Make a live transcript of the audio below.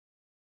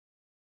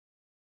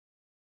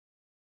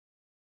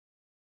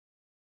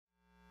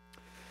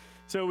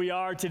So we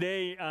are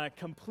today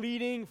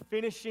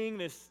finishing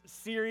this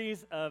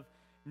series of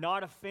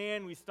Not a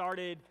Fan. We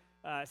started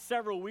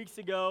several weeks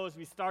ago as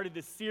we started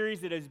this series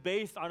that is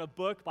based on a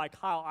book by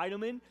Kyle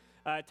Idleman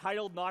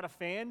titled Not a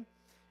Fan.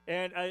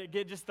 And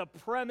again, just the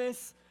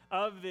premise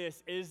of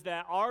this is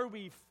that are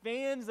we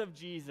fans of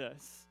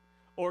Jesus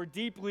or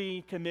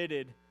deeply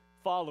committed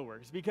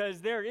followers?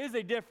 Because there is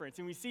a difference,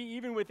 and we see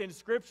even within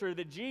Scripture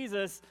that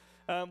Jesus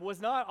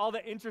was not all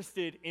that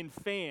interested in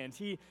fans.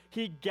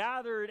 He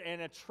gathered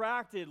and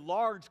attracted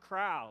large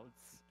crowds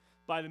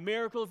by the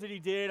miracles that he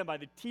did and by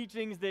the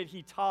teachings that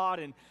he taught.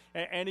 And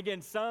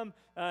again,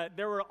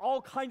 there were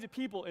all kinds of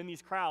people in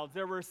these crowds.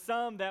 There were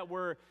some that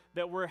were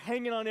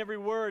hanging on every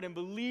word and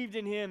believed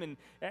in him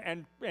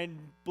and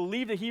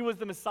believed that he was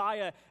the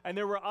Messiah. And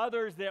there were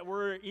others that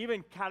were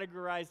even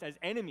categorized as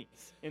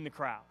enemies in the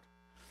crowd,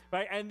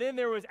 right? And then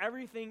there was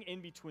everything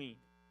in between.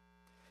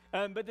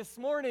 But this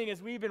morning,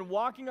 as we've been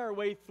walking our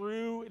way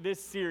through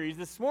this series,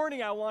 this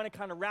morning I want to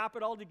kind of wrap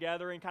it all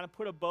together and kind of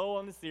put a bow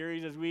on the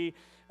series as we,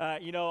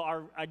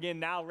 are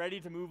again now ready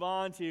to move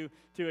on to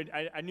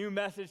a new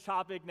message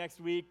topic next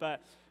week.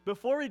 But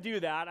before we do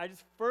that, I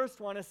just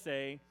first want to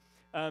say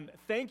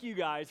thank you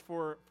guys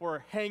for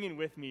hanging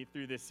with me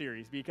through this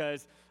series.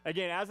 Because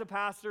again, as a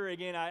pastor,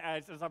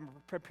 as I'm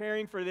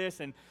preparing for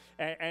this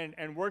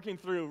and working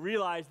through,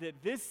 realize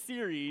that this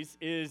series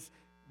is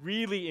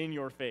really in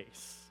your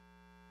face.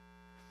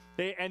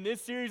 And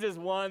this series is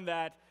one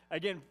that,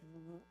 again,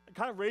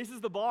 kind of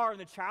raises the bar and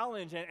the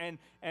challenge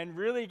and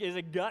really is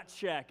a gut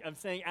check of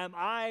saying, am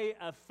I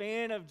a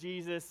fan of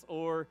Jesus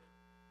or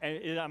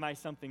am I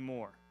something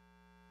more?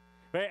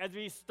 Right? As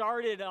we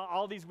started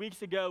all these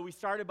weeks ago, we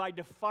started by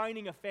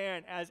defining a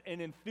fan as an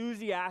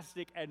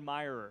enthusiastic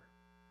admirer.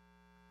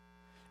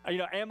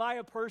 Am I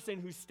a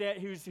person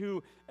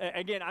who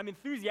again, I'm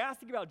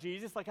enthusiastic about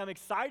Jesus, like I'm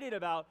excited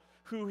about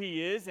who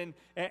he is, and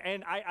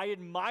I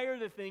admire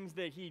the things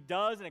that he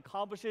does and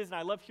accomplishes, and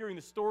I love hearing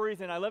the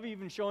stories, and I love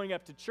even showing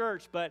up to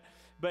church, but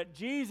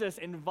Jesus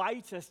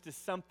invites us to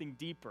something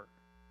deeper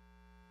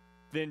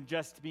than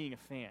just being a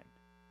fan.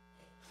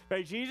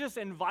 Right? Jesus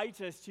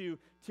invites us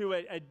to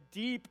a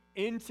deep,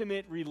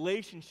 intimate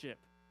relationship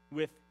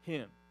with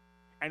him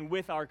and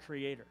with our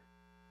Creator.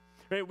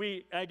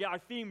 Right, our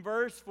theme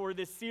verse for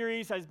this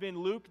series has been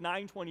Luke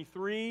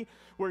 9:23,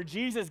 where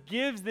Jesus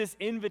gives this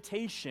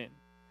invitation,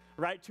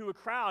 right, to a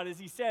crowd as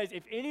he says,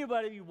 if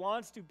anybody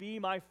wants to be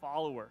my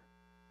follower,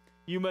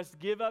 you must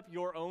give up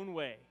your own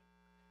way,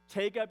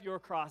 take up your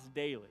cross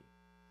daily,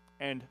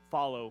 and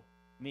follow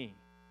me.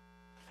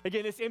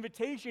 Again, this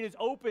invitation is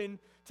open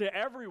to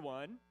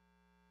everyone,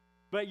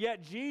 but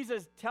yet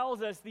Jesus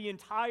tells us the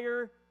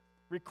entire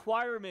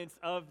requirements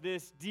of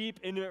this deep,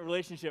 intimate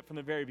relationship from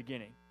the very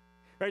beginning.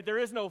 Right? There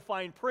is no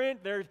fine print.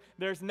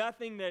 There's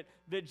nothing that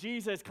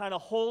Jesus kind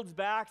of holds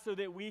back so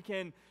that we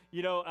can,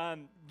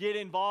 get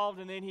involved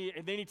and then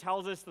he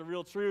tells us the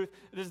real truth.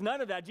 There's none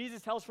of that.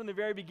 Jesus tells from the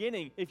very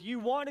beginning, if you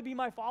want to be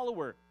my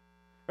follower,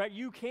 right,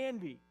 you can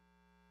be.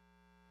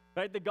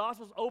 Right? The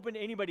gospel's open to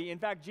anybody. In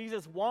fact,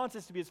 Jesus wants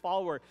us to be his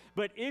follower.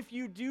 But if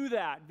you do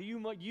that,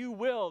 you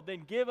will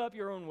then give up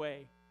your own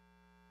way,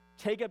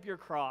 take up your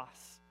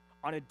cross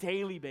on a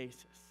daily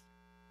basis.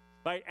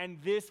 Right? And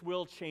this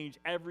will change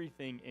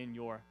everything in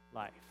your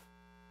life.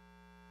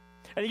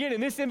 And again, in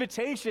this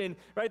invitation,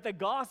 right, the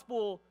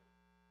gospel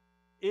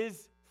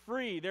is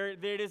free.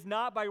 It is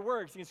not by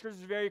works. And Scripture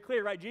is very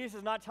clear, right? Jesus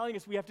is not telling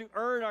us we have to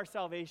earn our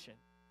salvation.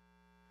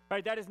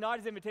 Right? That is not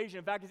his invitation.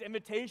 In fact, his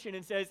invitation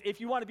says,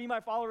 if you want to be my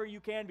follower, you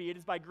can be. It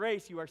is by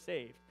grace you are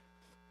saved.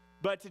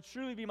 But to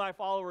truly be my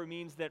follower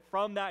means that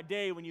from that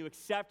day when you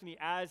accept me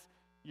as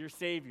your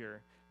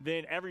Savior,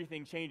 then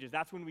everything changes.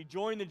 That's when we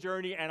join the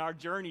journey and our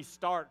journey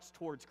starts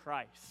towards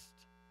Christ.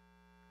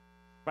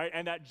 Right?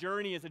 And that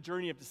journey is a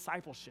journey of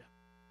discipleship,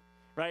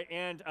 right?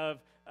 And of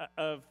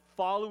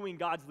following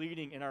God's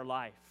leading in our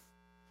life.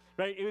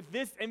 Right? With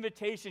this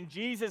invitation,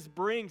 Jesus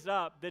brings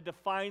up the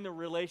define the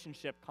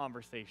relationship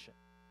conversation.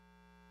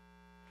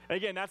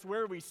 Again, that's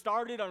where we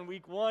started on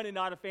week 1 and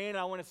Not a Fan.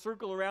 I want to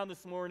circle around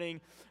this morning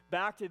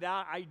back to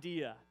that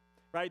idea.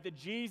 Right, that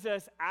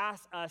Jesus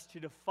asks us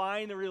to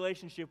define the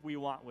relationship we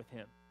want with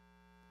him.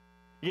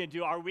 Again,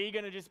 are we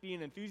going to just be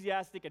an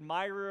enthusiastic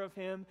admirer of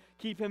him,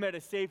 keep him at a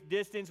safe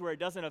distance where it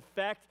doesn't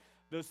affect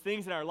those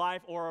things in our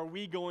life, or are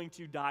we going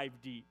to dive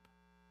deep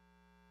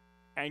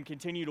and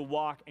continue to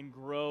walk and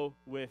grow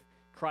with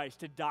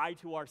Christ, to die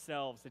to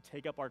ourselves, to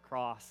take up our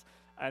cross,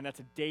 and that's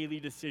a daily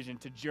decision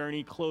to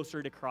journey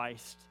closer to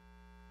Christ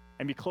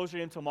and be closer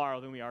to him tomorrow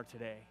than we are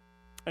today.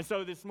 And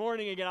so this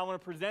morning, again, I want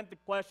to present the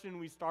question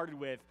we started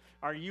with.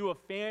 Are you a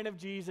fan of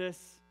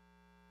Jesus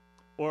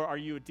or are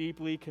you a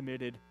deeply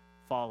committed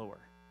follower?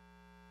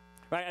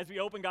 Right, as we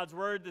open God's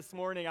word this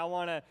morning, I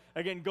want to,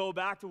 again, go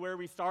back to where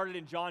we started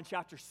in John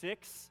chapter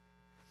 6.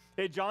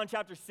 Okay, John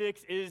chapter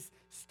 6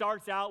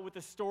 starts out with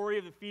the story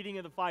of the feeding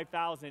of the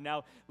 5,000.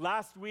 Now,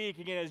 last week,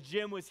 again, as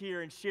Jim was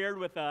here and shared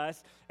with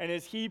us, and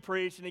as he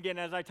preached, and again,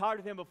 as I talked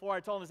with him before, I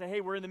told him, I said, hey,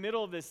 we're in the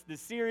middle of this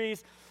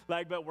series,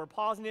 but we're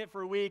pausing it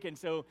for a week. And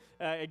so,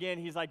 again,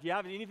 he's like, do you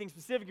have anything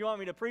specific you want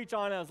me to preach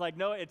on? And I was like,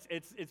 no, it's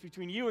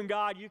between you and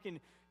God. You can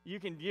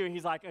do it.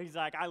 He's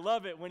like, I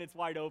love it when it's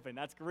wide open.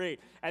 That's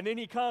great. And then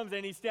he comes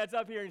and he stands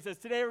up here and he says,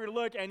 today we're going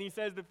to look, and he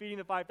says the feeding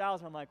of the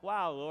 5,000. I'm like,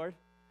 wow, Lord.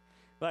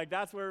 Like,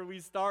 that's where we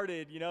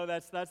started,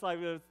 that's like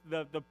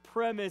the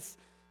premise,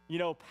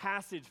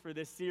 passage for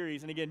this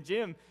series. And again,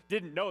 Jim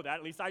didn't know that,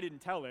 at least I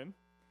didn't tell him,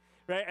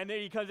 right? And then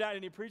he comes out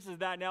and he preaches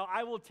that. Now,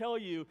 I will tell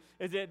you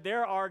is that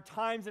there are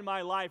times in my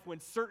life when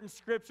certain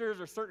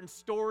scriptures or certain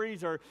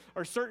stories or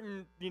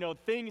certain,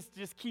 things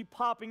just keep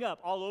popping up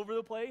all over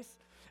the place.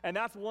 And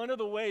that's one of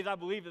the ways I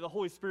believe that the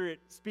Holy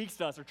Spirit speaks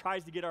to us or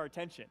tries to get our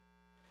attention.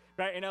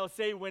 Right? And I'll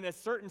say when a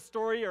certain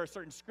story or a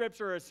certain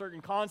scripture or a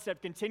certain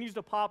concept continues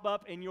to pop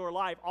up in your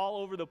life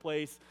all over the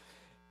place,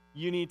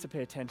 you need to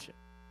pay attention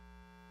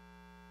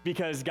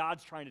because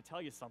God's trying to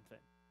tell you something.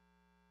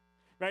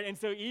 Right? And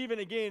so even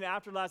again,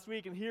 after last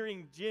week and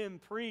hearing Jim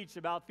preach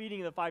about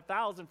feeding the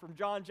 5,000 from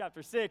John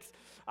chapter 6,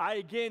 I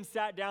again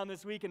sat down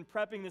this week and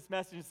prepping this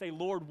message and say,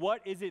 Lord,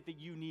 what is it that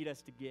you need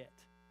us to get?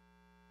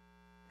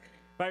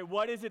 Right?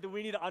 What is it that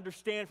we need to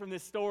understand from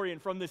this story and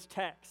from this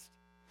text?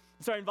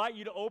 So I invite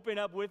you to open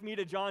up with me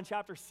to John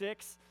chapter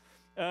 6.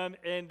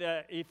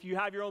 If you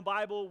have your own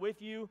Bible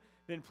with you,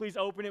 then please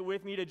open it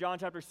with me to John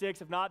chapter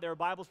 6. If not, there are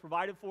Bibles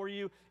provided for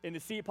you in the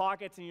seat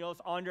pockets, and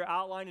on your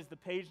outline is the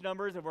page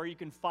numbers of where you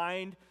can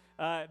find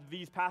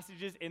these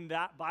passages in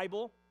that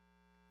Bible.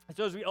 And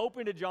so as we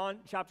open to John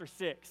chapter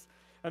 6,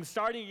 I'm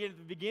starting again at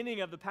the beginning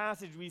of the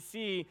passage. We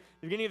see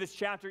the beginning of this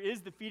chapter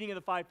is the feeding of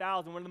the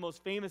 5,000, one of the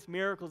most famous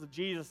miracles of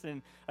Jesus.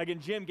 And again,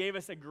 Jim gave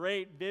us a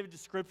great, vivid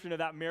description of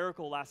that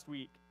miracle last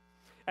week.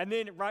 And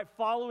then right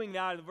following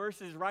that, the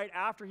verses right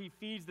after he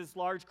feeds this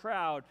large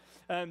crowd,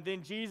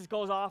 then Jesus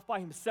goes off by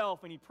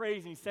himself and he prays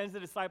and he sends the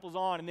disciples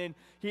on. And then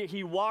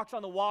he walks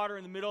on the water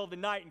in the middle of the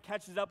night and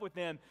catches up with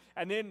them.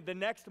 And then the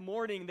next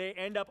morning, they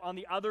end up on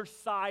the other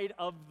side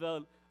of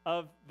the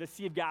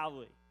Sea of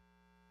Galilee.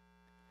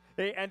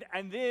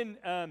 And then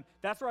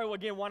that's where I,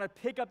 again, want to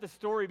pick up the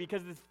story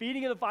because this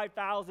feeding of the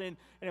 5,000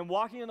 and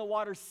walking on the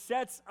water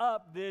sets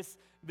up this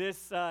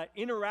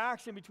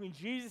interaction between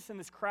Jesus and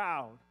this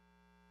crowd.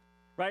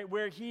 Right,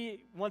 where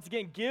he, once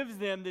again, gives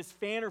them this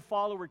fan or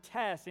follower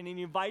test, and he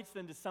invites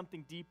them to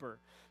something deeper.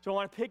 So I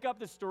want to pick up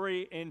the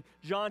story in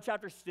John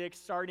chapter 6,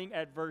 starting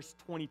at verse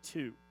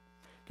 22,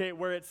 okay,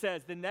 where it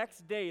says, the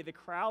next day, the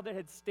crowd that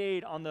had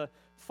stayed on the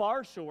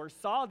far shore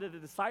saw that the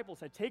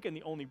disciples had taken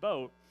the only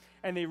boat,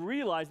 and they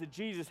realized that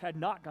Jesus had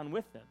not gone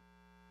with them.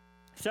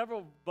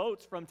 Several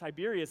boats from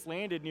Tiberias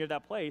landed near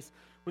that place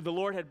where the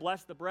Lord had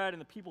blessed the bread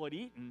and the people had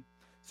eaten.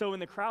 So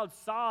when the crowd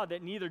saw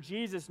that neither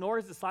Jesus nor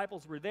his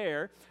disciples were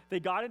there, they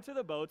got into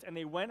the boats and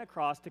they went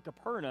across to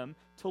Capernaum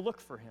to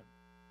look for him.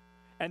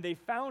 And they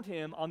found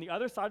him on the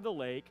other side of the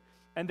lake,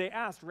 and they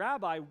asked,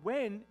 Rabbi,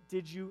 when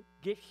did you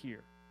get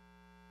here?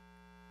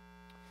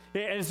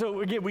 And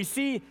so again,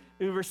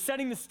 we're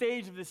setting the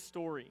stage of this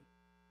story.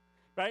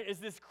 Right, as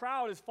this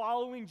crowd is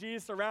following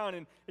Jesus around,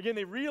 and again,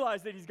 they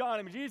realize that he's gone.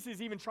 I mean, Jesus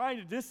is even trying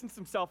to distance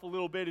himself a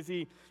little bit as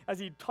he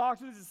talks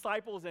to his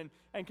disciples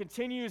and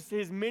continues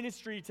his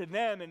ministry to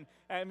them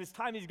and this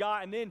time he's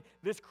got. And then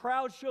this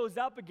crowd shows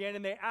up again,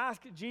 and they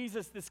ask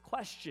Jesus this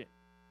question.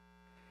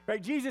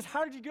 Right, Jesus,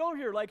 how did you go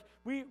here? Like,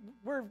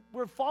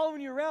 we're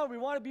following you around. We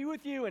want to be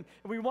with you, and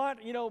we want,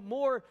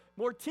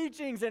 more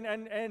teachings,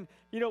 and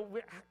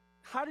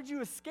how did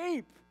you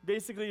escape?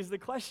 Basically, is the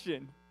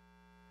question.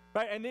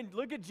 Right, and then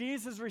look at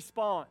Jesus'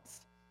 response,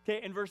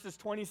 okay, in verses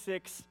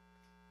 26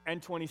 and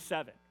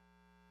 27.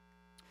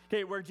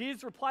 Okay, where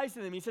Jesus replies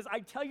to them, he says, I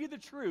tell you the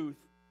truth,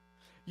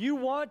 you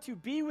want to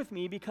be with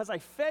me because I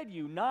fed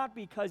you, not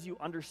because you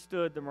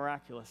understood the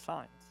miraculous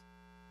signs.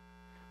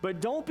 But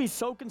don't be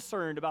so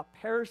concerned about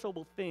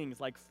perishable things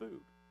like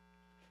food.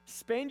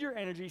 Spend your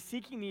energy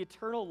seeking the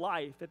eternal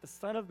life that the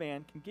Son of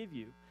Man can give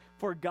you,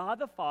 for God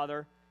the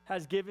Father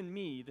has given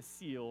me the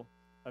seal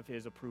of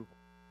his approval.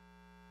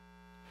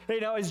 Hey,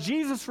 now, as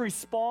Jesus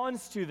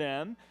responds to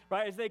them,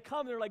 right, as they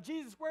come, they're like,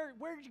 Jesus,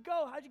 where did you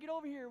go? How'd you get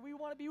over here? We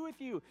want to be with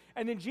you.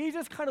 And then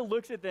Jesus kind of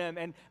looks at them,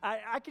 and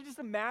I can just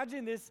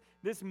imagine this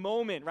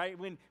moment, right,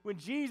 when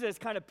Jesus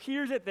kind of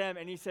peers at them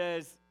and he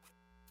says,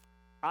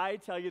 I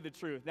tell you the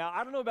truth. Now,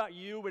 I don't know about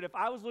you, but if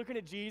I was looking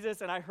at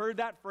Jesus and I heard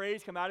that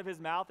phrase come out of his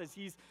mouth as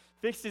he's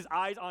fixed his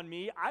eyes on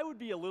me, I would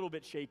be a little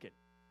bit shaken.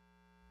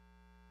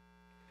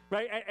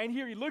 Right, and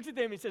here he looks at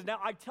them and he says, now,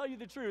 I tell you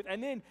the truth.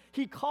 And then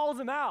he calls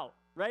them out.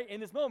 Right, in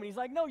this moment, he's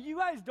like, no, you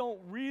guys don't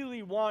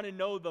really want to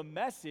know the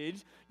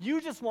message.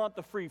 You just want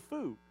the free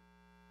food.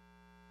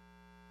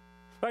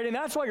 Right, and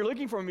that's why you're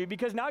looking for me,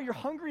 because now you're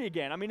hungry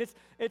again. I mean,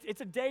 it's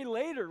a day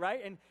later,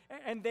 right?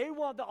 And they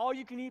want the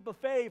all-you-can-eat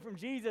buffet from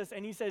Jesus,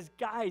 and he says,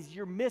 guys,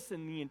 you're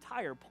missing the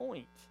entire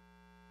point.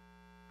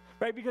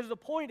 Right, because the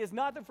point is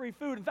not the free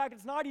food. In fact,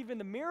 it's not even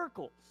the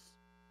miracles.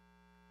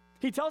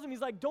 He tells him,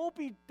 he's like, don't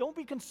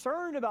be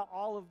concerned about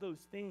all of those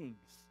things,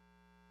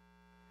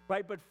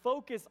 right? But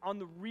focus on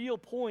the real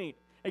point.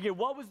 Again,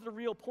 what was the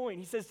real point?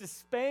 He says to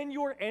spend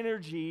your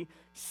energy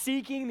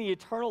seeking the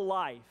eternal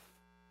life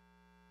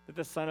that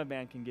the Son of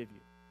Man can give you.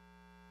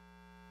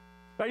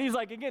 Right? He's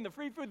like, again, the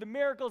free food, the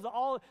miracles,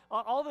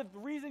 all the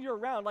reason you're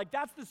around, like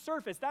that's the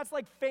surface. That's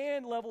like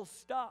fan level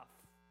stuff.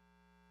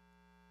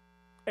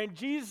 And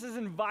Jesus is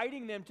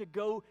inviting them to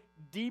go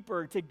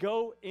deeper, to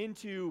go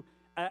into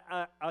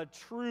a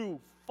true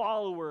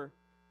follower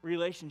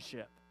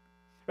relationship.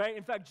 Right?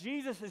 In fact,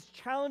 Jesus is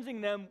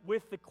challenging them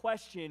with the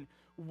question,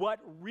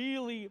 what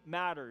really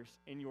matters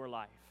in your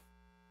life?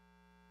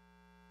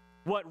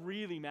 What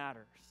really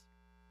matters?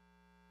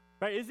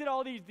 Right? Is it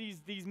all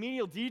these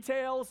menial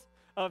details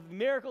of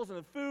miracles and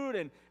the food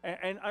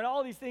and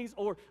all these things,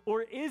 or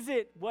is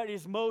it what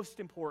is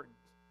most important?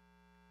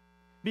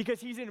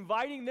 Because he's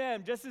inviting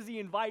them, just as he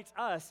invites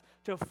us,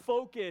 to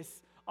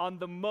focus on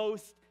the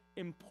most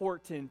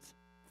important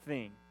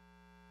thing.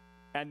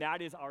 And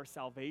that is our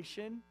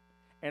salvation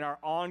and our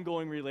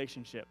ongoing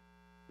relationship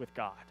with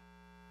God.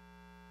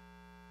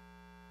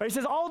 Right? He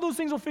says all those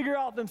things will figure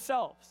out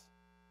themselves.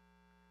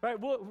 Right?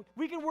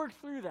 We can work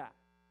through that.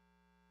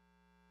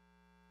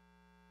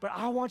 But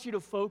I want you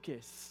to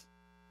focus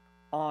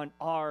on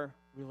our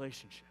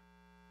relationship.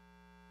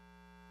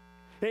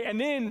 And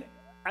then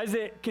as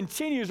it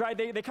continues, right,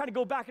 they kind of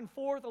go back and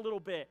forth a little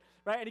bit,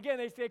 right? And again,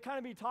 they kind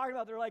of be talking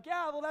about, they're like,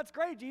 yeah, well, that's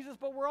great, Jesus,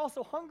 but we're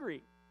also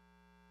hungry.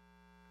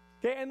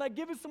 Okay, and like,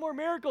 give us some more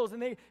miracles.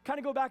 And they kind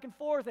of go back and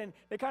forth, and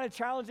they kind of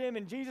challenge him,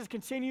 and Jesus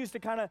continues to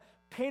kind of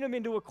paint him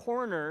into a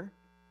corner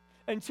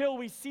until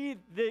we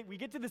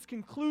get to this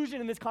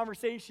conclusion in this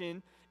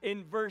conversation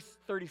in verse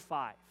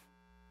 35.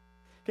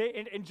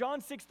 Okay, in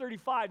John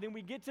 6:35, then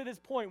we get to this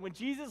point when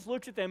Jesus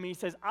looks at them and he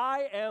says,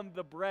 I am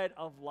the bread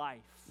of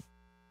life.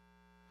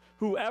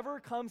 Whoever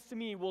comes to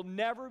me will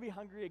never be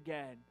hungry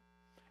again,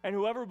 and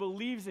whoever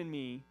believes in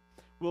me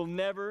will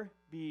never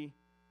be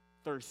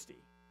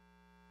thirsty.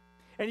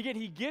 And again,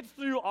 he gets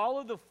through all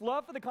of the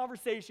fluff of the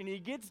conversation. He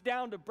gets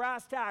down to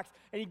brass tacks,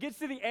 and he gets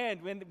to the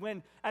end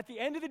when at the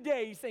end of the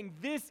day, he's saying,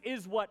 this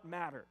is what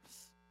matters.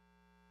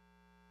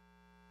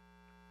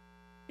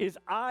 Is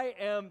I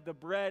am the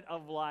bread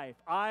of life.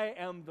 I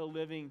am the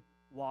living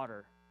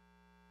water.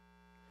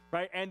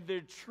 Right? And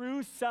the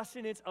true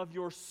sustenance of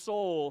your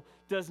soul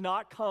does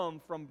not come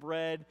from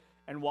bread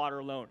and water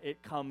alone.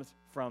 It comes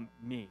from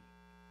me.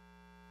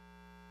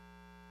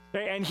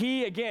 Okay? And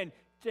he, again,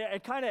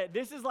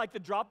 this is like the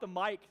drop the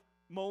mic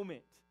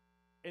moment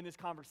in this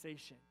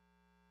conversation.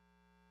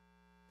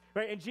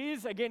 Right? And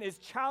Jesus, again, is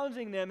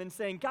challenging them and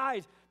saying,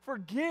 guys,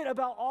 forget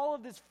about all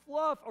of this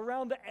fluff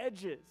around the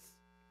edges.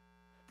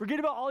 Forget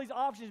about all these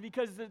options,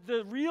 because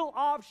the real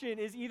option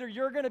is either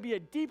you're going to be a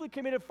deeply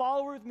committed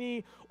follower with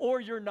me or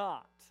you're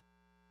not.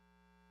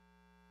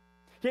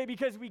 Okay,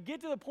 because we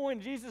get to the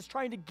point Jesus is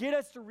trying to get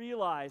us to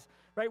realize,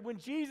 right, when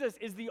Jesus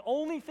is the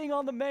only thing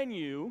on the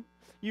menu,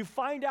 you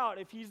find out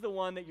if he's the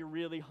one that you're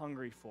really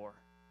hungry for.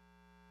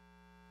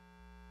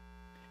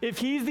 If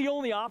he's the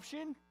only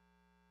option,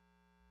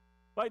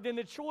 right, then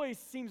the choice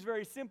seems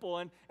very simple.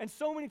 And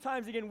so many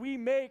times, again, we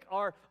make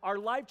our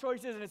life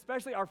choices and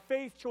especially our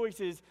faith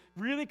choices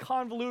really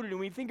convoluted. And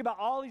we think about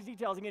all these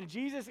details. Again,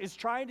 Jesus is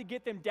trying to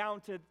get them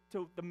down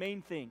to the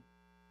main thing,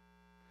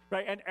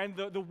 right? And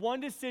the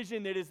one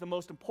decision that is the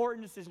most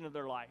important decision of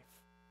their life.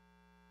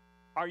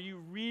 Are you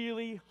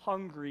really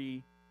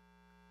hungry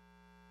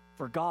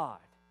for God?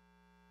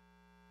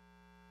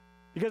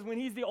 Because when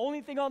he's the only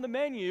thing on the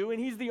menu and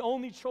he's the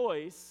only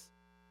choice,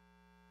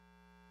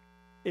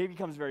 it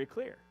becomes very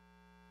clear.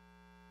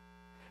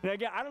 And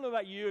again, I don't know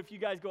about you, if you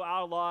guys go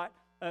out a lot.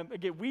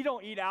 Again, we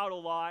don't eat out a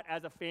lot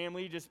as a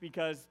family just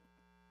because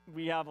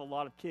we have a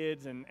lot of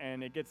kids and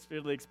it gets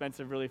really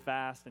expensive really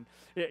fast. And,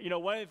 you know,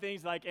 one of the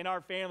things, like in our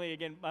family,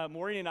 again,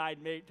 Maureen and I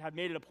have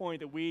made it a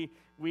point that we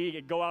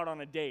go out on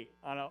a date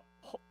on a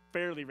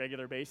fairly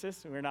regular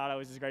basis. We're not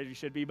always as great as we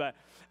should be, but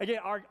again,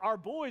 our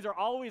boys are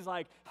always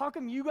like, how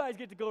come you guys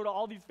get to go to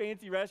all these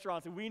fancy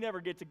restaurants and we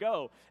never get to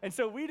go? And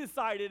so we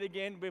decided,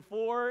 again,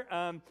 before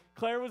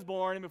Claire was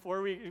born and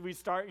before we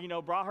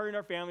brought her in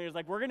our family, it was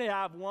like, we're going to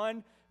have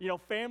one,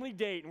 family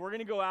date, and we're going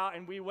to go out,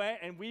 and we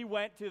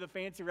went to the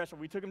fancy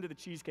restaurant. We took them to the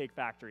Cheesecake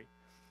Factory.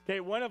 Okay,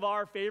 one of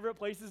our favorite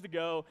places to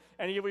go,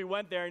 and we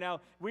went there.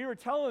 Now, we were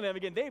telling them,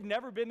 again, they've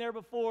never been there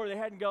before. They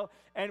hadn't go,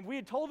 and we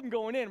had told them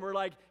going in, we're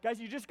like, guys,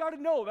 you just got to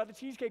know about the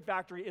Cheesecake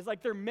Factory is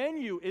like their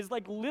menu is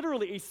like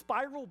literally a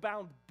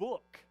spiral-bound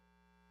book,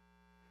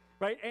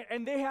 right?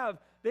 And they have,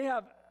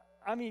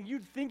 I mean,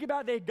 you'd think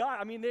about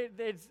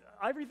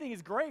everything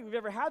is great we've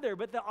ever had there,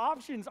 but the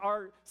options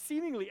are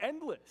seemingly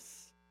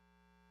endless.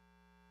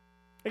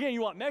 Again,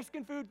 you want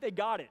Mexican food? They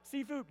got it.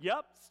 Seafood?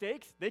 Yep.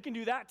 Steaks? They can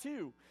do that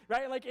too,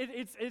 right? Like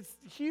it's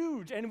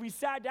huge. And we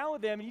sat down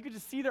with them, and you could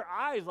just see their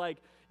eyes, like,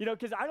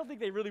 because I don't think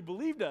they really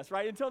believed us,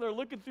 right? Until they're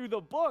looking through the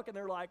book, and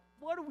they're like,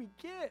 "What do we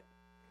get?"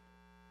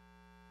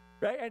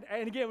 Right?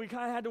 And again, we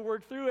kind of had to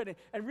work through it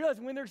and realize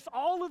when there's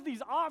all of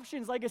these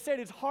options, like I said,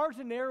 it's hard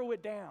to narrow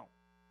it down.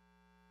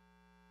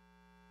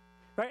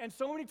 Right? And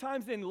so many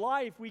times in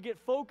life, we get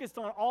focused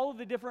on all of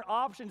the different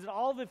options and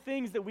all the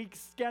things that we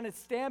kind of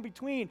stand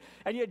between.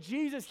 And yet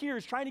Jesus here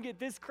is trying to get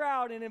this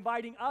crowd and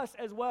inviting us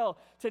as well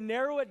to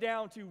narrow it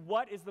down to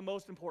what is the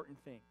most important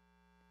thing.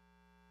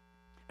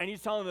 And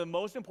he's telling them the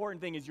most important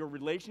thing is your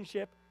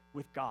relationship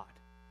with God.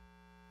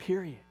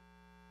 Period.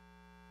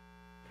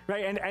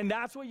 Right? And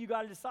that's what you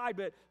got to decide.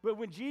 But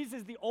when Jesus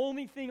is the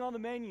only thing on the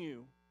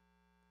menu,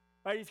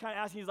 right, he's kind of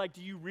asking, he's like,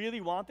 do you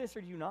really want this or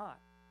do you not?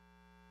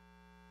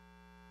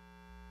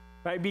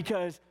 Right,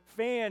 because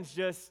fans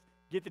just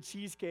get the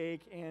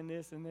cheesecake and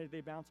this, and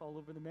they bounce all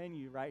over the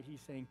menu, right?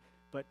 He's saying,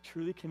 but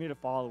truly committed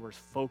followers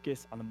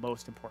focus on the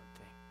most important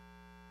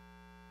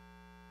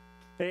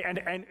thing.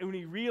 And when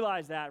we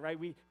realize that, right,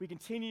 we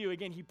continue,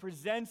 again, he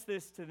presents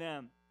this to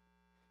them.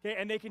 Okay,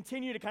 and they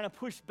continue to kind of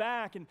push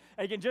back. And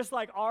again, just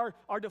like our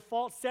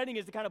default setting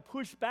is to kind of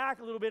push back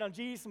a little bit on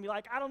Jesus and be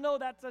like, I don't know,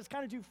 that's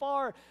kind of too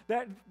far.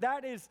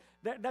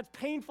 That's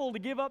painful to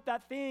give up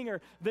that thing.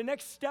 Or the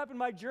next step in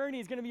my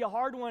journey is going to be a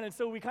hard one. And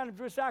so we kind of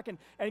push back. And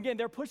again,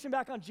 they're pushing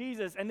back on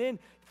Jesus. And then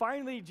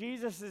finally,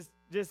 Jesus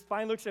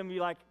finally looks at them and be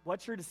like,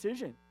 what's your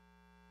decision?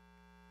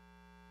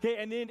 Okay,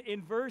 and then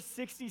in verse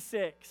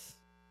 66,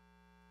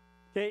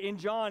 okay, in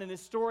John, in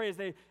this story, as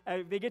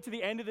they get to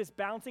the end of this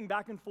bouncing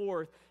back and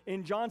forth,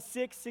 in John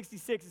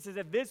 6:66, it says,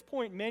 at this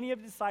point, many of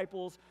the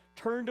disciples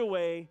turned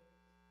away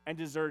and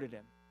deserted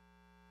him.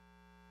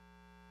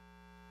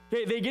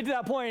 Okay, they get to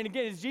that point, and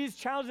again, as Jesus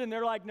challenges them,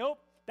 they're like, nope,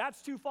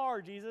 that's too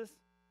far, Jesus.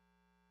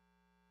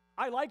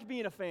 I like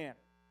being a fan.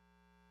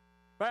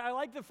 Right? I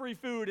like the free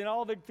food and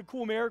all the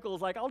cool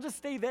miracles. Like, I'll just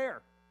stay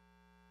there.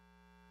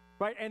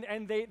 Right?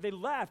 And they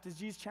left as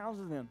Jesus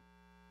challenges them.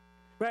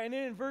 Right, and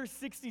then in verse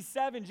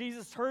 67,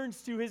 Jesus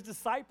turns to his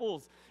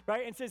disciples,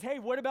 right, and says, hey,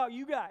 what about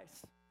you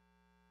guys?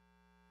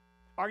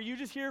 Are you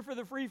just here for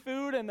the free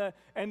food and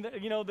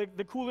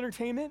the cool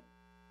entertainment?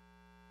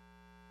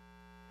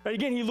 But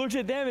again, he looks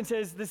at them and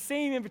says, the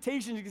same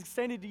invitation is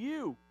extended to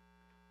you.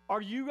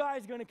 Are you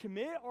guys going to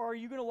commit or are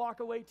you going to walk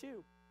away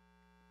too?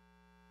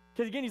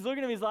 Because again, he's looking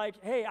at them, he's like,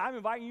 hey, I'm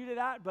inviting you to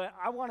that, but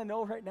I want to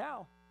know right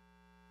now.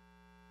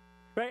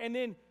 Right, and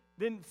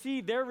then see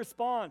their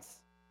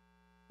response.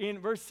 In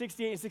verse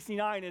 68 and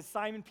 69, as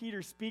Simon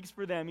Peter speaks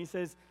for them, he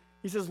says,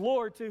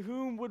 Lord, to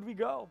whom would we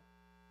go?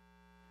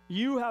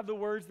 You have the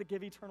words that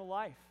give eternal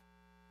life.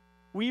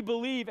 We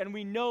believe and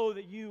we know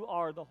that you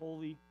are the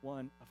Holy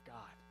One of God.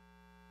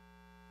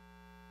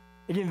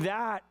 Again,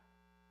 that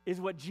is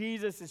what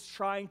Jesus is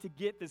trying to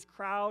get this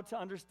crowd to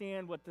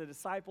understand, what the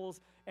disciples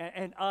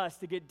and us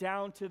to get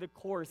down to the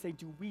core, saying,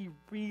 do we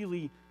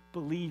really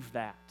believe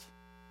that?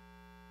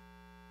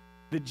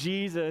 That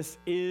Jesus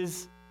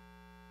is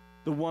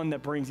the one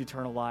that brings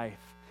eternal life,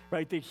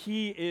 right? That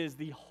he is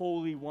the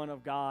Holy One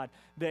of God,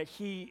 that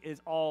he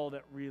is all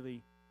that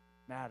really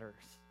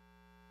matters.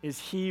 Is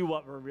he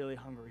what we're really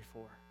hungry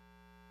for?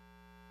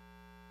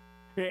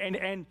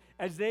 And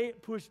as they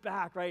push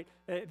back, right,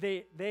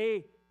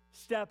 they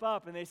step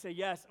up and they say,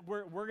 yes,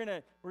 we're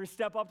gonna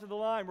step up to the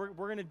line.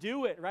 We're gonna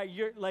do it, right?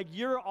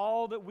 You're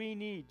all that we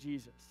need,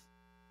 Jesus.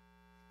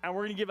 And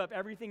we're gonna give up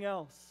everything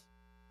else.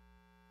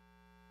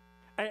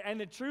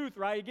 And the truth,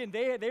 right, again,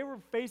 they were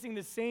facing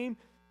the same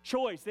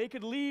choice. They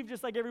could leave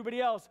just like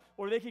everybody else,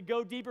 or they could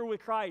go deeper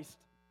with Christ,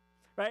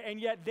 right? And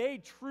yet they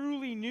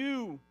truly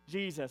knew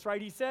Jesus,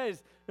 right? He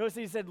says, notice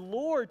he said,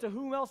 Lord, to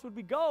whom else would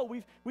we go?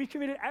 We've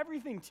committed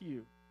everything to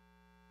you,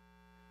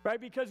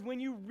 right? Because when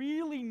you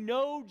really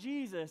know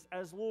Jesus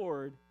as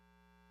Lord,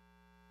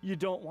 you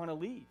don't want to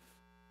leave.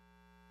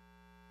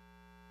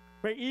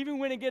 Right? Even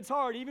when it gets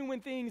hard, even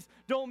when things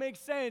don't make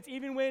sense,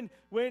 even when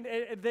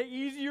the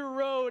easier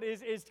road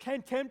is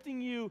tempting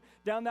you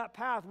down that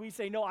path, we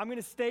say, no, I'm going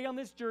to stay on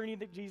this journey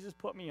that Jesus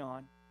put me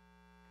on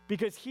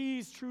because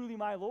he's truly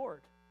my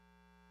Lord.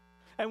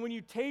 And when you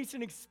taste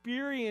and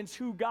experience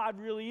who God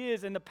really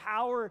is and the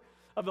power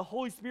of the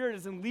Holy Spirit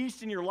is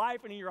unleashed in your life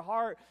and in your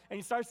heart, and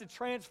he starts to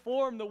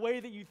transform the way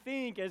that you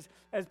think, as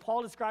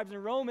Paul describes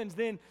in Romans,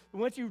 then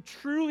once you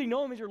truly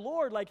know him as your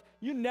Lord, like,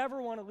 you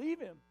never want to leave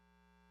him.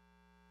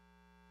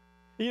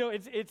 You know,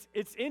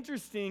 it's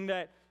interesting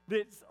that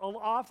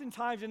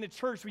oftentimes in the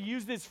church we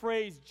use this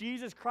phrase,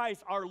 Jesus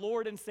Christ, our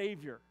Lord and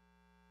Savior.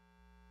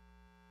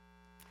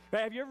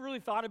 Right? Have you ever really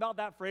thought about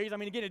that phrase? I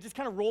mean, again, it just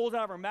kind of rolls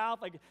out of our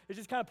mouth, like it's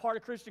just kind of part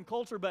of Christian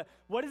culture, but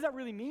what does that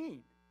really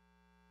mean?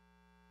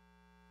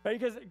 Right?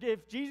 Because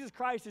if Jesus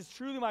Christ is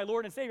truly my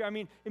Lord and Savior, I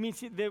mean, it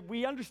means that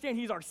we understand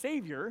he's our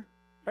Savior,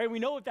 right? We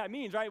know what that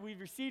means, right? We've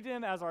received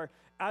him as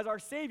our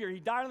Savior. He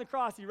died on the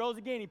cross. He rose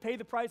again. He paid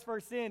the price for our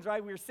sins,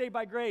 right? We were saved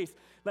by grace.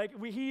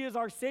 He is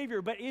our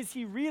Savior, but is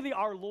he really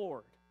our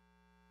Lord?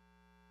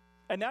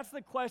 And that's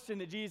the question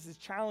that Jesus is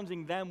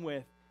challenging them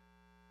with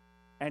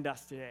and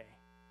us today.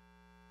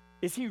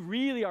 Is he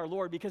really our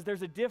Lord? Because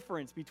there's a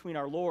difference between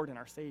our Lord and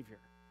our Savior.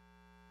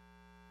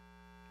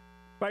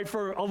 Right?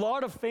 For a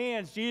lot of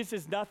fans, Jesus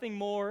is nothing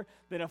more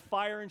than a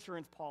fire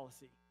insurance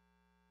policy.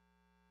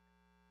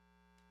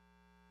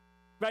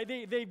 Right?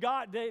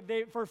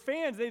 For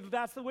fans,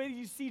 that's the way that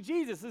you see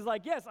Jesus. Is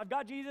like, yes, I've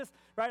got Jesus,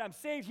 right? I'm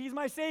saved. He's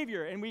my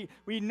Savior. And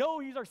we know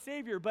He's our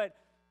Savior, but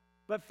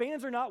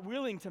fans are not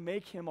willing to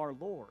make Him our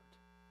Lord.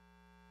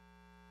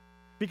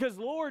 Because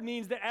Lord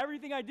means that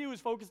everything I do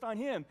is focused on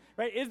Him,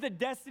 right? Is the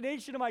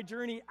destination of my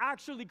journey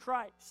actually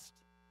Christ?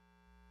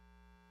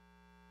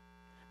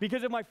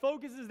 Because if my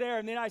focus is there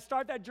and then I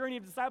start that journey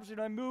of discipleship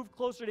and I move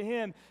closer to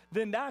Him,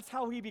 then that's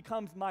how He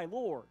becomes my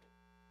Lord.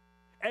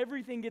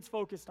 Everything gets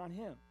focused on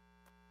Him.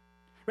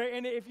 Right?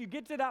 And if you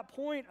get to that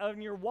point of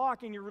your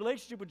walk and your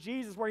relationship with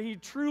Jesus where He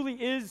truly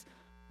is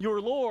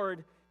your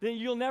Lord, then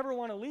you'll never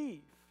want to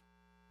leave.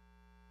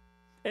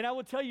 And I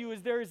will tell you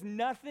is there is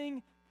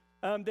nothing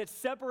that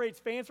separates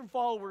fans from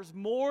followers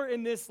more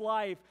in this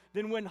life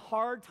than when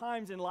hard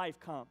times in life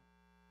come.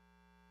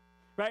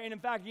 Right? And in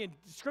fact, again,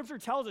 Scripture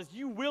tells us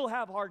you will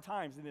have hard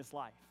times in this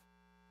life.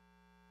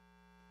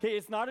 Okay,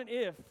 it's not an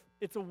if,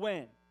 it's a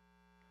when.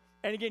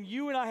 And again,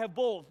 you and I have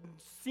both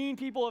seen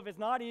people, if it's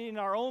not in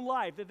our own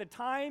life, that the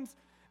times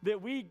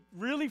that we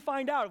really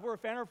find out if we're a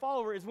fan or a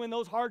follower is when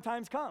those hard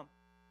times come.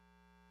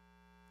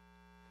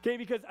 Okay,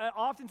 because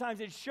oftentimes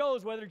it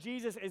shows whether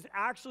Jesus is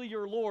actually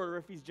your Lord or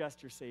if He's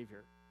just your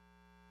Savior.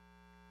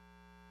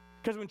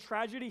 Because when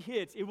tragedy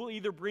hits, it will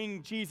either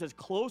bring Jesus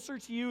closer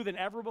to you than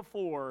ever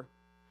before,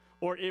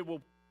 or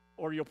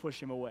you'll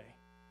push Him away.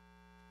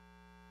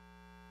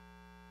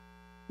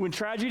 When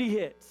tragedy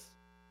hits,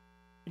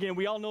 again,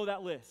 we all know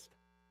that list,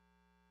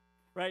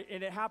 right?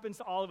 And it happens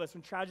to all of us.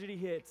 When tragedy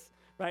hits,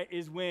 right,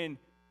 is when,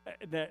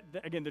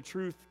 the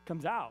truth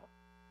comes out.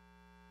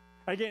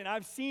 Again,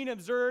 I've seen,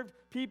 observed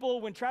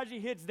people, when tragedy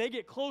hits, they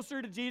get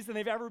closer to Jesus than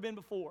they've ever been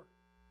before,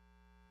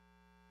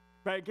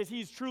 right? Because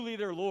He's truly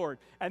their Lord.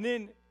 And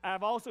then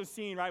I've also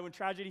seen, right, when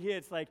tragedy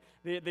hits, like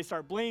they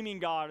start blaming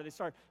God, or they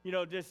start,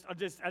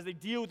 just as they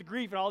deal with the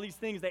grief and all these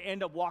things, they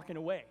end up walking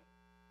away.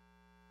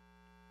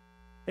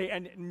 Hey,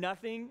 and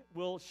nothing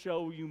will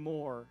show you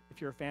more if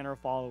you're a fan or a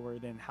follower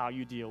than how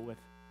you deal with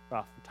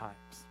rough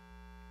times.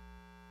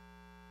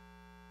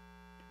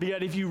 But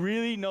yet, if you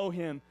really know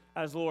Him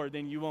as Lord,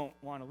 then you won't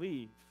want to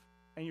leave.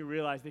 And you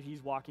realize that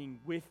He's walking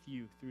with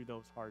you through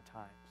those hard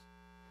times.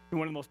 And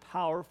one of the most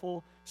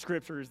powerful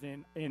scriptures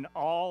in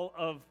all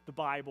of the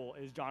Bible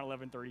is John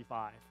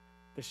 11:35,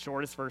 the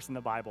shortest verse in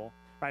the Bible,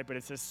 right? But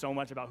it says so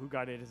much about who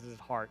God is in His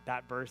heart.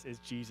 That verse is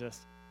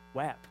Jesus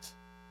wept.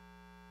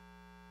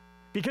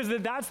 Because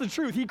that's the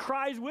truth. He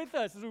cries with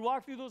us as we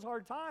walk through those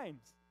hard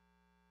times.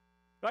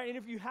 Right? And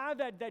if you have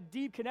that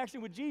deep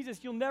connection with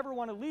Jesus, you'll never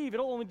want to leave.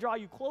 It'll only draw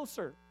you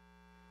closer.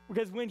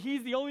 Because when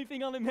He's the only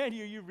thing on the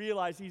menu, you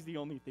realize He's the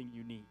only thing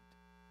you need.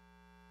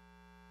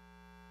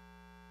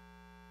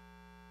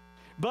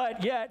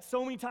 But yet,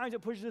 so many times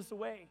it pushes us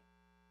away.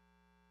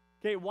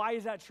 Okay, why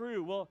is that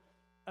true? Well,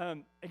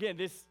 again,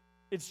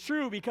 it's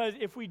true because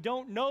if we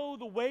don't know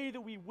the way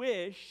that we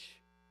wish,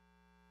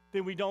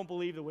 then we don't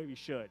believe the way we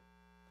should.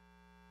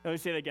 Let me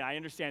say that again. I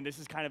understand this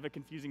is kind of a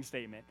confusing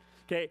statement.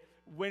 Okay,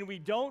 when we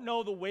don't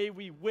know the way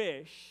we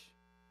wish,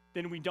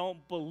 then we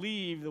don't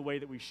believe the way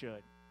that we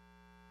should.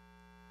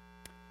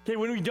 Okay,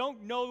 when we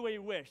don't know the way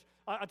we wish.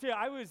 I'll tell you,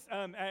 I was,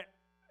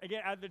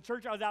 at the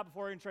church I was at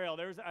before in Trail,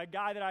 there was a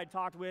guy that I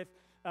talked with,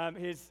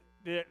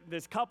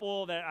 this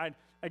couple that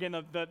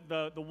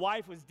the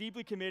wife was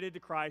deeply committed to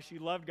Christ. She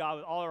loved God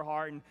with all her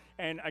heart.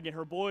 And again,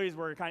 her boys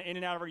were kind of in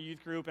and out of her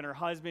youth group, and her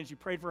husband, she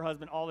prayed for her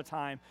husband all the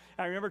time.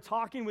 And I remember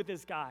talking with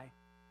this guy.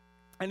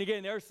 And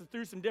again,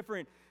 through some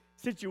different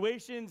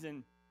situations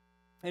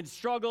and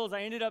struggles,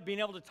 I ended up being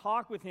able to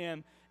talk with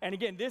him. And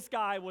again, this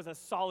guy was a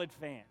solid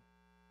fan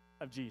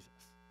of Jesus.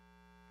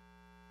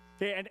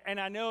 Okay, and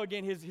I know,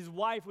 again, his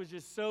wife was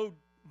just so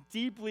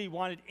deeply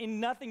wanted in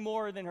nothing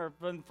more than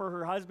for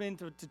her husband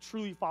to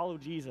truly follow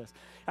Jesus.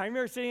 And I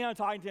remember sitting down and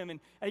talking to him, and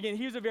again,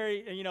 he was a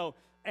very,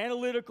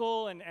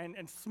 analytical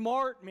and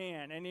smart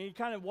man, and he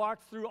kind of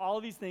walked through all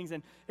of these things,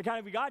 and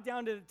we got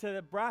down to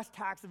the brass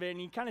tacks of it,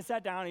 and he kind of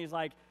sat down, and he's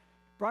like,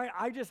 Brian,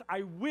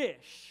 I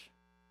wish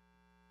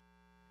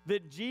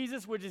that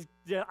Jesus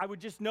I would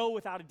just know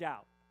without a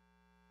doubt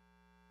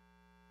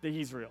that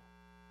He's real.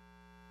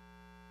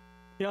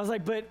 I was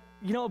like, but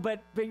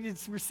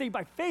we're saved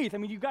by faith. I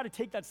mean, you've got to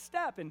take that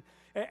step. And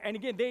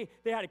again, they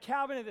had a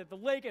cabin at the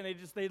lake, and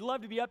they'd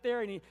love to be up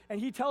there.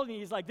 And he tells me,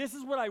 he's like, this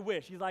is what I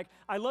wish. He's like,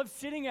 I love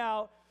sitting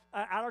out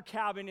at our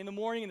cabin in the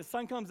morning, and the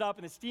sun comes up,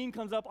 and the steam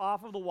comes up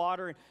off of the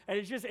water, and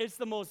it's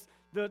the most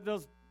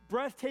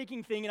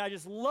breathtaking thing, and I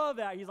just love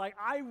that. He's like,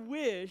 I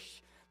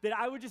wish that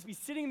I would just be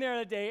sitting there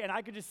that day, and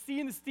I could just see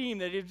in the steam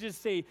that it would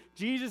just say,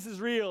 Jesus is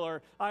real,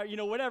 or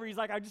whatever. He's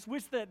like, I just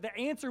wish that the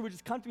answer would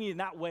just come to me in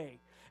that way.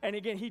 And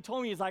again, he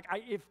told me, he's like,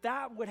 if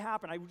that would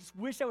happen, I just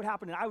wish that would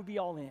happen, and I would be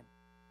all in.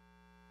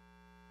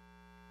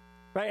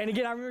 Right? And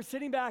again, I remember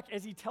sitting back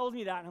as he tells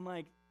me that, and I'm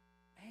like,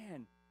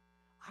 man,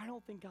 I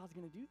don't think God's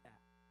going to do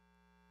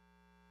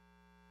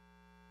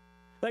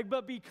that.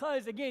 But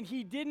because, again,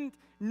 he didn't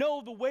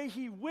know the way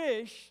he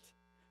wished,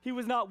 he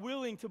was not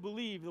willing to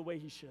believe the way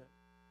he should.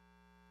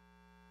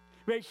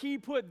 Right? He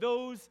put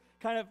those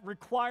kind of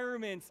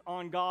requirements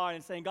on God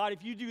and saying, God,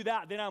 if you do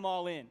that, then I'm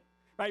all in.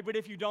 right? But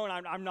if you don't,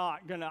 I'm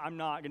not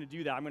gonna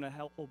do that. I'm gonna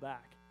hold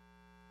back.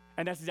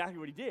 And that's exactly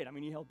what he did. I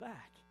mean, he held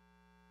back.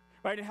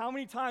 Right? And how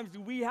many times do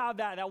we have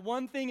that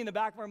one thing in the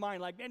back of our mind,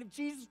 like, man, if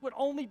Jesus would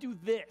only do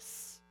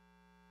this,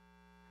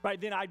 right,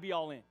 then I'd be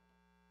all in.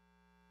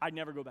 I'd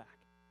never go back.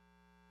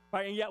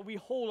 Right? And yet we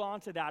hold on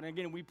to that. And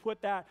again, we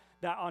put that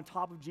on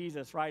top of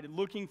Jesus, right?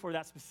 Looking for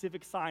that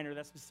specific sign or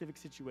that specific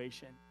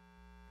situation.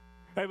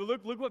 Right? But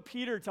look what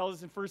Peter tells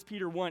us in 1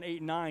 Peter 1, 8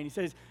 and 9. He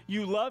says,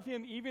 you love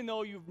him even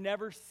though you've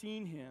never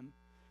seen him.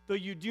 Though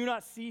you do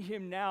not see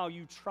him now,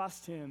 you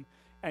trust him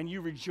and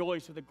you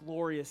rejoice with a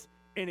glorious,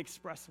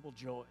 inexpressible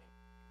joy.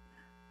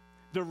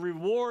 The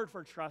reward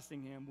for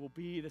trusting him will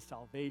be the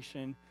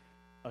salvation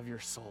of your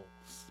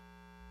souls.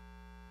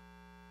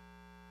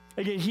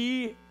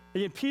 Again,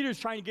 Peter's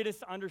trying to get us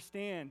to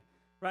understand,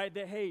 right,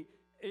 that, hey,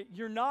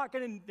 you're not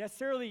going to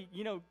necessarily,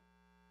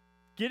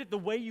 get it the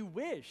way you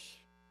wish.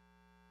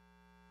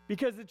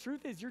 Because the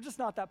truth is, you're just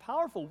not that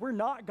powerful. We're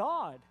not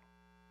God.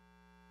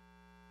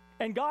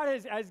 And God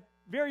has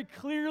very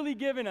clearly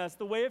given us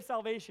the way of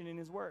salvation in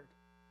his word.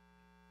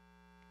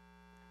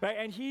 Right?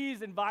 And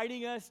he's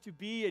inviting us to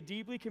be a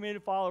deeply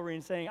committed follower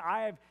and saying,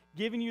 I have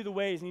given you the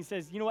ways. And he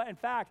says, you know what? In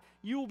fact,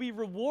 you will be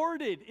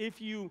rewarded if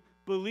you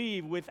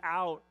believe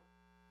without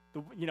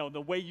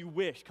the way you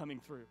wish coming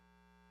through.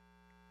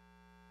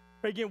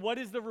 But again, what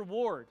is the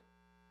reward?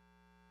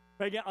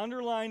 But again,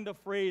 underline the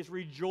phrase,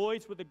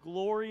 rejoice with a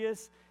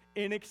glorious,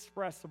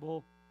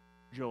 inexpressible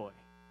joy.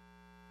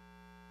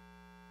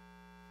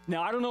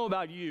 Now, I don't know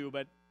about you,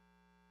 but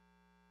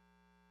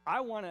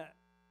I want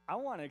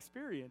to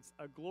experience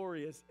a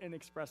glorious,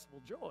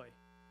 inexpressible joy.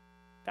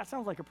 That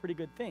sounds like a pretty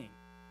good thing.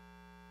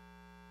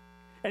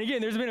 And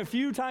again, there's been a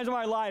few times in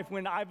my life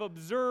when I've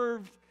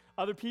observed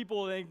other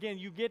people, and again,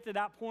 you get to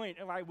that point,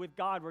 right, with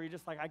God where you're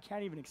just like, I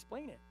can't even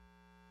explain it.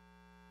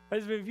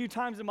 There's been a few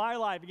times in my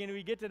life, again,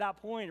 we get to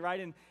that point,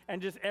 right,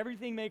 and just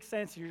everything makes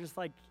sense. You're just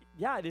like,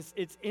 yeah,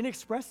 it's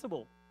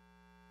inexpressible.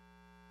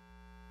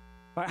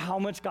 Right, how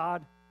much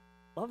God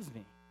loves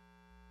me.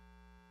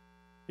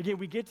 Again,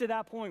 we get to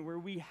that point where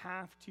we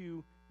have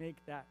to make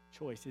that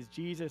choice. Is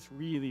Jesus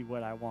really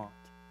what I want?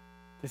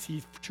 Does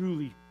he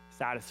truly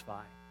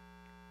satisfy?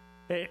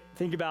 Hey,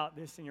 think about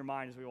this in your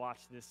mind as we watch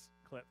this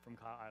clip from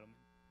Kyle Idleman.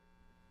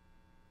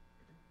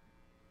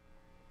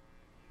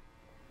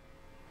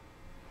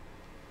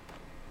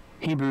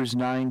 Hebrews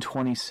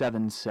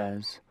 9:27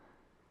 says,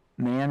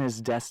 man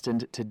is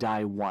destined to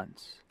die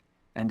once,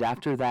 and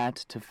after that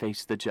to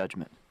face the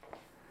judgment.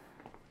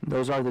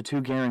 Those are the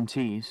two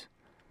guarantees.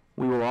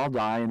 We will all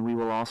die and we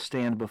will all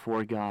stand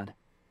before God.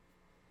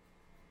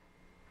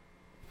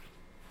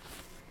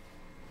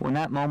 When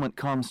that moment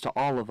comes to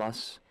all of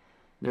us,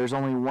 there's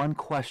only one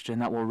question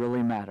that will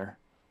really matter,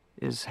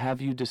 is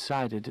have you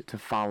decided to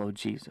follow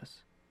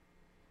Jesus?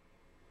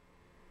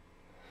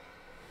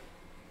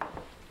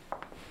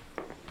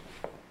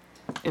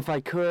 If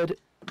I could,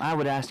 I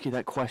would ask you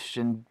that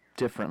question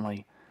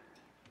differently,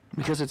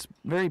 because it's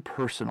very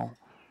personal.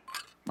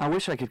 I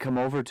wish I could come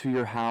over to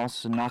your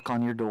house and knock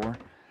on your door.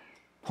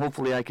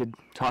 Hopefully I could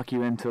talk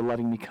you into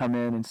letting me come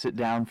in and sit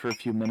down for a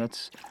few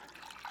minutes.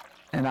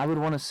 And I would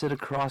want to sit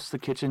across the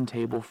kitchen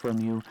table from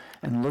you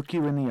and look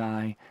you in the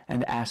eye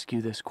and ask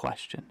you this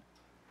question.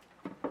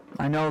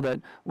 I know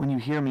that when you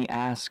hear me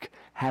ask,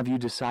 have you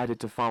decided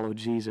to follow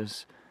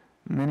Jesus,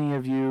 many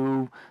of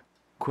you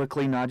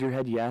quickly nod your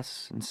head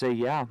yes and say,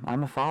 yeah,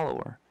 I'm a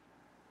follower.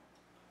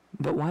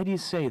 But why do you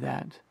say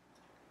that?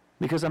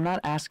 Because I'm not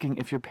asking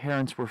if your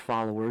parents were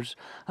followers.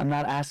 I'm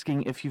not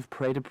asking if you've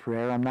prayed a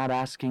prayer. I'm not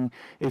asking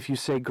if you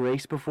say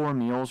grace before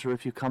meals or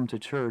if you come to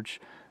church.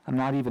 I'm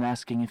not even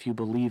asking if you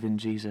believe in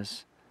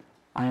Jesus.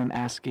 I am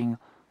asking,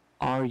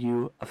 are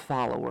you a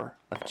follower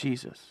of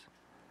Jesus?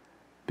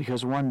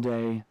 Because one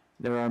day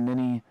there are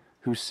many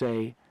who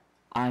say,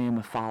 I am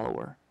a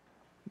follower,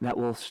 that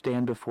will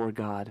stand before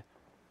God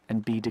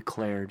and be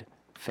declared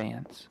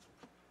fans.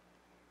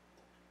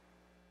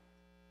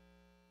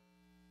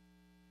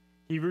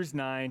 Hebrews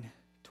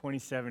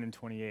 9:27 and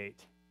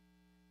 28.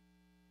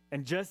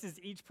 And just as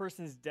each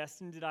person is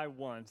destined to die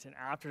once, and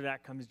after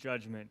that comes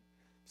judgment,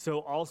 so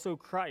also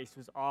Christ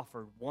was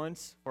offered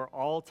once for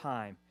all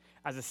time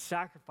as a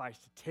sacrifice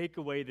to take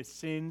away the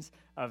sins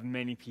of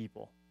many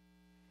people.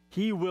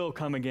 He will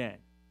come again,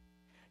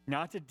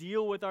 not to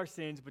deal with our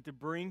sins, but to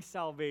bring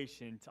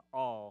salvation to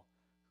all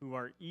who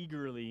are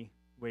eagerly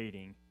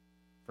waiting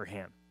for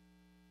him.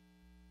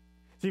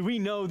 See, we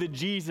know that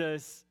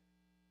Jesus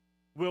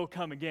will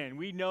come again.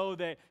 We know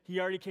that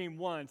he already came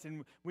once,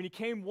 and when he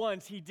came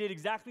once, he did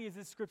exactly as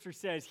the scripture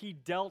says. He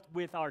dealt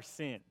with our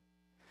sin.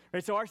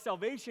 Right? So our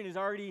salvation has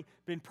already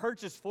been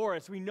purchased for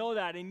us. We know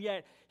that, and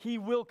yet he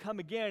will come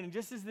again. And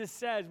just as this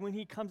says, when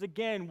he comes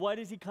again, what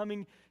is he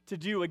coming to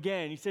do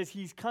again? He says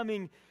he's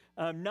coming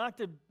not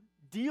to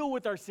deal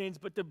with our sins,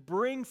 but to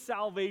bring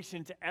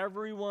salvation to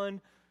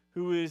everyone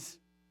who is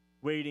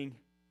waiting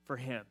for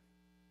him.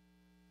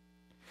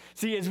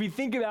 See, as we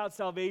think about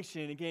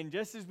salvation, again,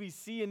 just as we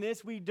see in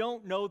this, we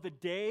don't know the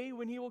day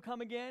when he will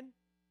come again,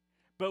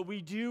 but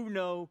we do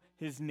know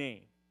his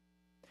name.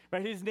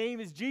 Right? His name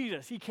is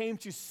Jesus. He came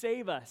to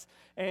save us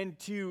and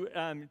to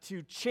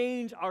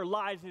change our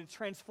lives and to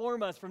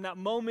transform us from that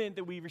moment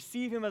that we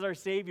receive him as our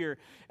Savior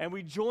and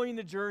we join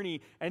the journey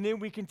and then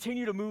we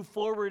continue to move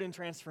forward in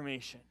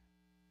transformation.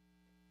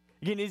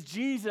 Again, is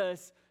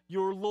Jesus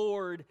your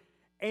Lord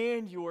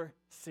and your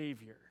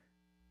Savior?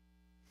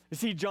 You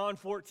see, John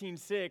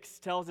 14:6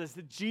 tells us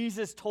that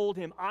Jesus told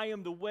him, I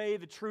am the way,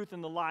 the truth,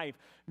 and the life.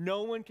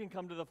 No one can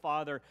come to the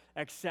Father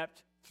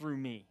except through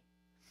me.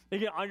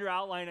 Again, on your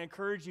outline, I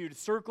encourage you to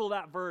circle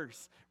that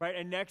verse, right?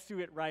 And next to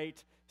it,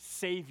 write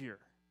Savior.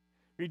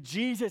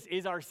 Jesus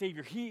is our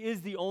Savior. He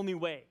is the only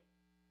way,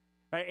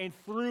 right? And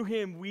through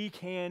him, we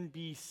can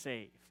be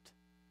saved.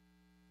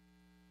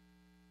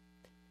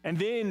 And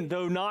then,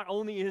 though not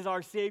only is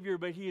our Savior,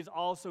 but he is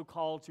also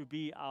called to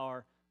be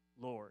our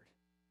Lord.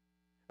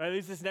 Right,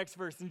 there's this next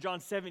verse in John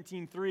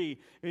 17:3,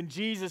 when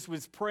Jesus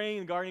was praying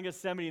in the Garden of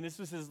Gethsemane, and this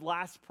was his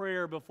last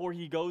prayer before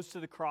he goes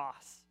to the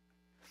cross.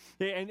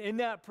 And in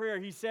that prayer,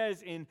 he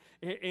says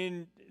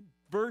in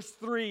verse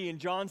 3 in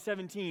John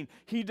 17,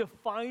 he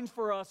defines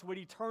for us what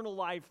eternal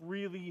life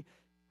really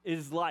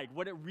is like,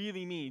 what it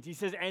really means. He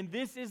says, and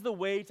this is the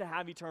way to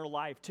have eternal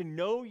life, to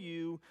know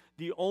you,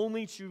 the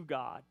only true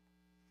God,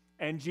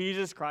 and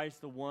Jesus Christ,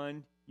 the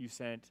one you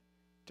sent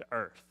to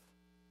earth.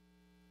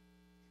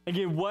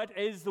 Again, what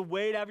is the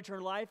way to have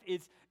eternal life?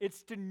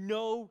 It's to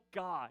know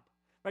God.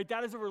 Right?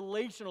 That is a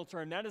relational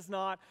term. That is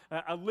not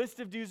a list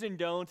of do's and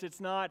don'ts. It's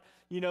not,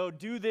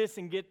 do this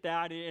and get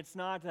that. It's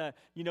not,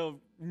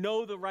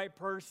 know the right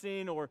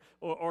person or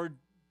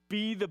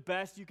be the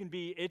best you can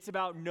be. It's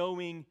about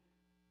knowing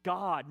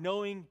God,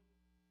 knowing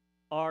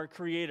our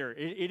Creator.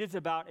 It is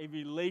about a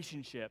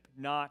relationship,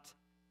 not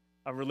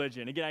a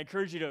religion. Again, I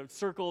encourage you to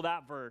circle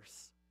that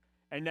verse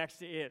and next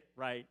to it,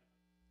 right,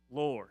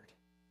 Lord.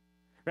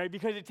 Right?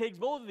 Because it takes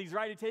both of these,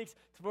 right? It takes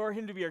for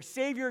him to be our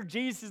Savior.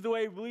 Jesus is the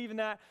way we believe in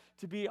that.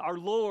 To be our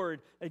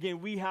Lord,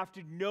 again, we have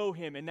to know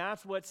him. And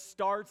that's what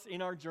starts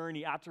in our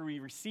journey. After we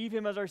receive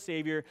him as our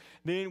Savior,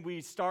 then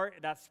we start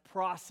that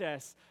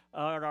process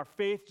on our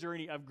faith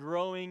journey of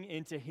growing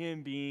into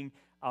him being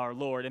our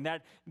Lord. And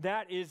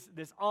that is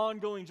this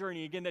ongoing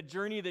journey. Again, that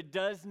journey that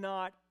does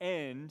not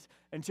end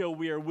until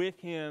we are with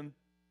him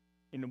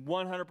in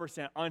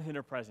 100%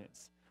 unhindered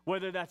presence.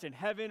 Whether that's in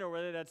heaven or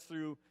whether that's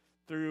through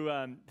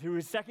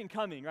his second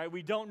coming, right?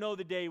 We don't know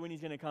the day when he's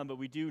going to come, but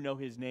we do know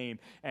his name,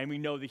 and we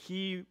know that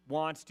he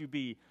wants to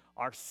be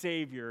our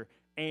Savior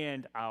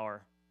and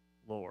our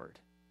Lord.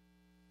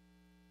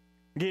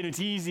 Again,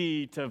 it's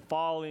easy to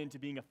fall into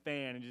being a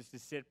fan and just to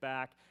sit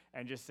back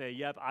and just say,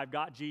 yep, I've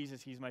got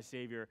Jesus, he's my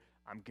Savior,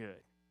 I'm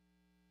good.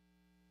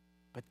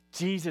 But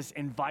Jesus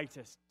invites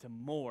us to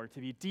more, to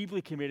be a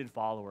deeply committed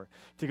follower,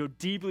 to go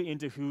deeply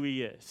into who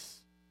he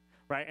is,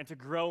 right? And to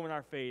grow in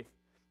our faith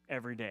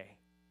every day.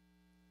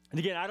 And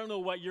again, I don't know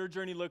what your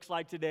journey looks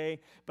like today,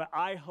 but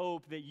I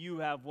hope that you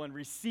have,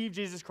 received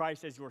Jesus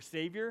Christ as your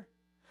Savior.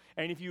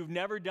 And if you've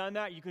never done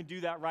that, you can do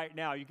that right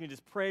now. You can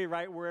just pray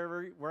right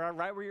where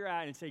you're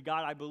at and say,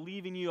 God, I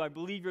believe in you. I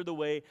believe you're the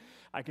way.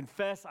 I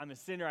confess I'm a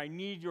sinner. I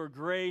need your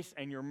grace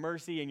and your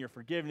mercy and your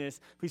forgiveness.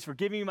 Please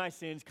forgive me my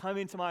sins. Come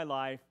into my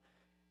life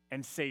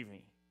and save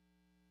me.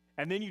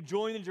 And then you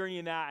join the journey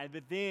in that.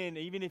 But then,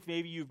 even if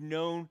maybe you've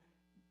known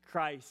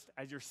Christ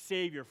as your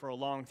Savior for a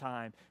long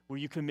time, will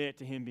you commit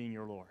to him being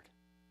your Lord?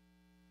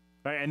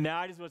 Right? And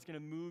that is what's going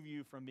to move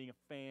you from being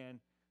a fan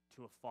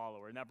to a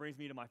follower. And that brings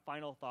me to my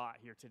final thought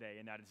here today,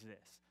 and that is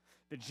this: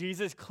 that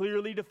Jesus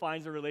clearly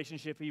defines the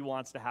relationship he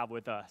wants to have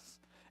with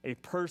us, a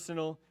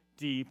personal,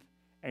 deep,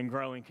 and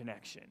growing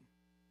connection.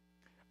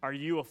 Are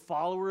you a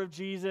follower of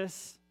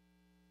Jesus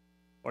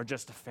or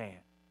just a fan?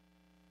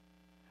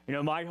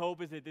 My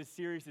hope is that this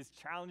series has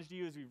challenged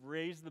you as we've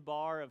raised the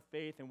bar of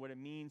faith and what it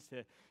means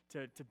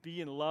to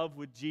be in love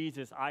with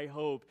Jesus. I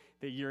hope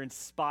that you're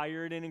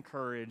inspired and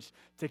encouraged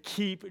to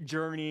keep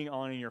journeying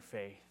on in your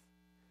faith.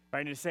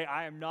 Right? And to say,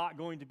 I am not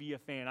going to be a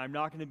fan. I'm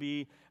not going to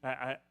be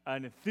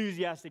an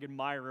enthusiastic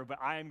admirer, but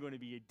I am going to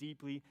be a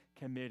deeply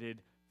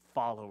committed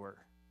follower.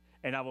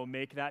 And I will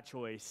make that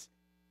choice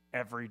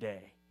every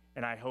day.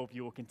 And I hope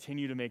you will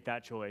continue to make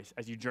that choice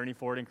as you journey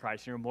forward in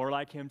Christ. You're more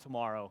like him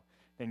tomorrow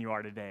than you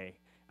are today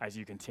as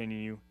you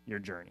continue your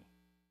journey.